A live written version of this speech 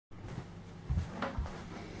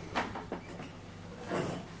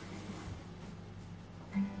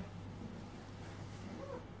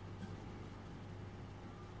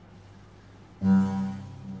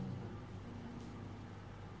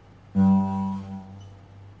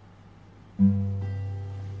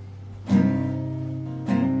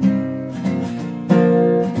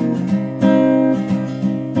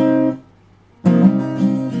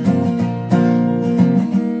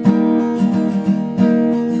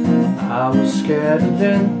scared of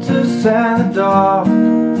winters and the dark.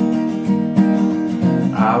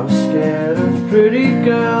 I was scared of pretty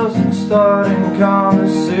girls and starting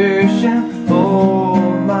conversation. Oh,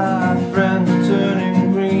 my friends are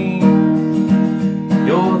turning green.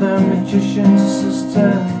 You're the magician's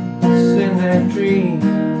assistants in their dreams.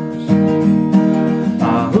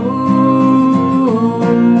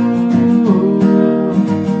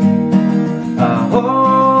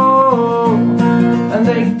 And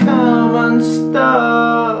they come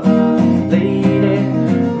unstuck, lady,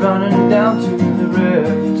 running down to the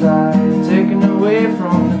Riptide, taken away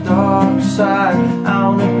from the dark side. I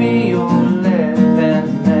wanna be your left-hand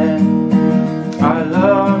man. I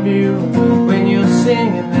love you when you're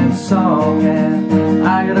singing that song, and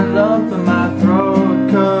I got a lump in my throat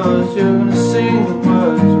 'cause you're gonna sing the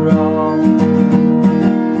words wrong.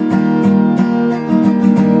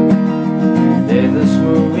 There's this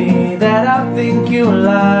movie that I think you'll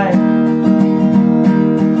like.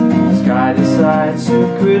 This guy decides to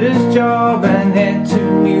quit his job and head to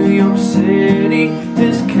New York City.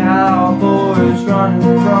 This cowboy's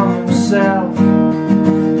running from himself.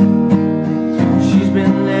 She's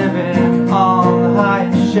been living on the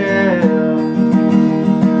highest shelf.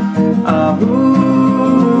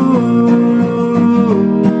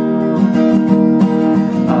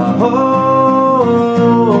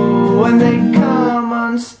 When they come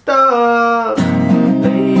unstuck,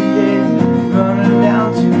 lady, running down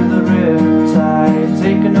to the Riptide,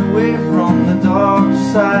 taken away from the dark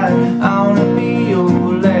side. I wanna be your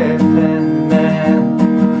left-hand man.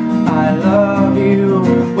 I love you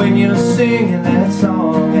when you're singing that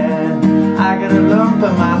song, and I got a lump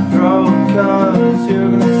in my throat 'cause you're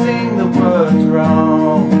gonna sing the words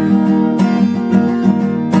wrong.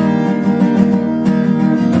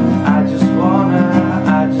 I just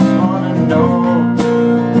wanna know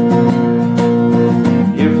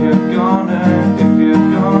if you're gonna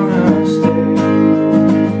stay.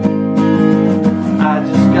 I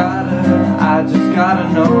just gotta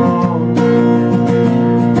know.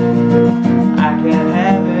 I can't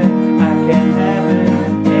have it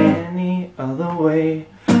any other way.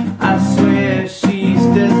 I swear she's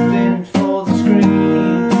destined for the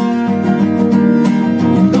screen.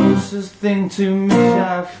 Closest thing to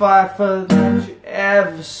Michelle Pfeiffer that you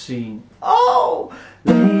ever seen. Oh,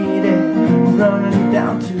 lady, running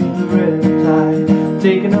down to the Riptide,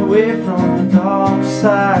 taken away from the dark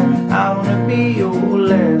side. I wanna be your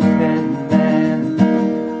left-hand man.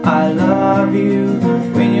 I love you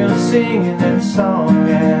when you're singing that song,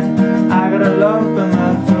 and I got a lump in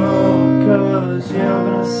my throat 'cause you're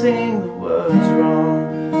gonna sing the words wrong.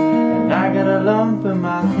 And I got a lump in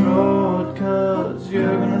my throat 'cause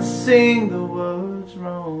you're gonna sing the words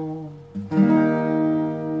wrong.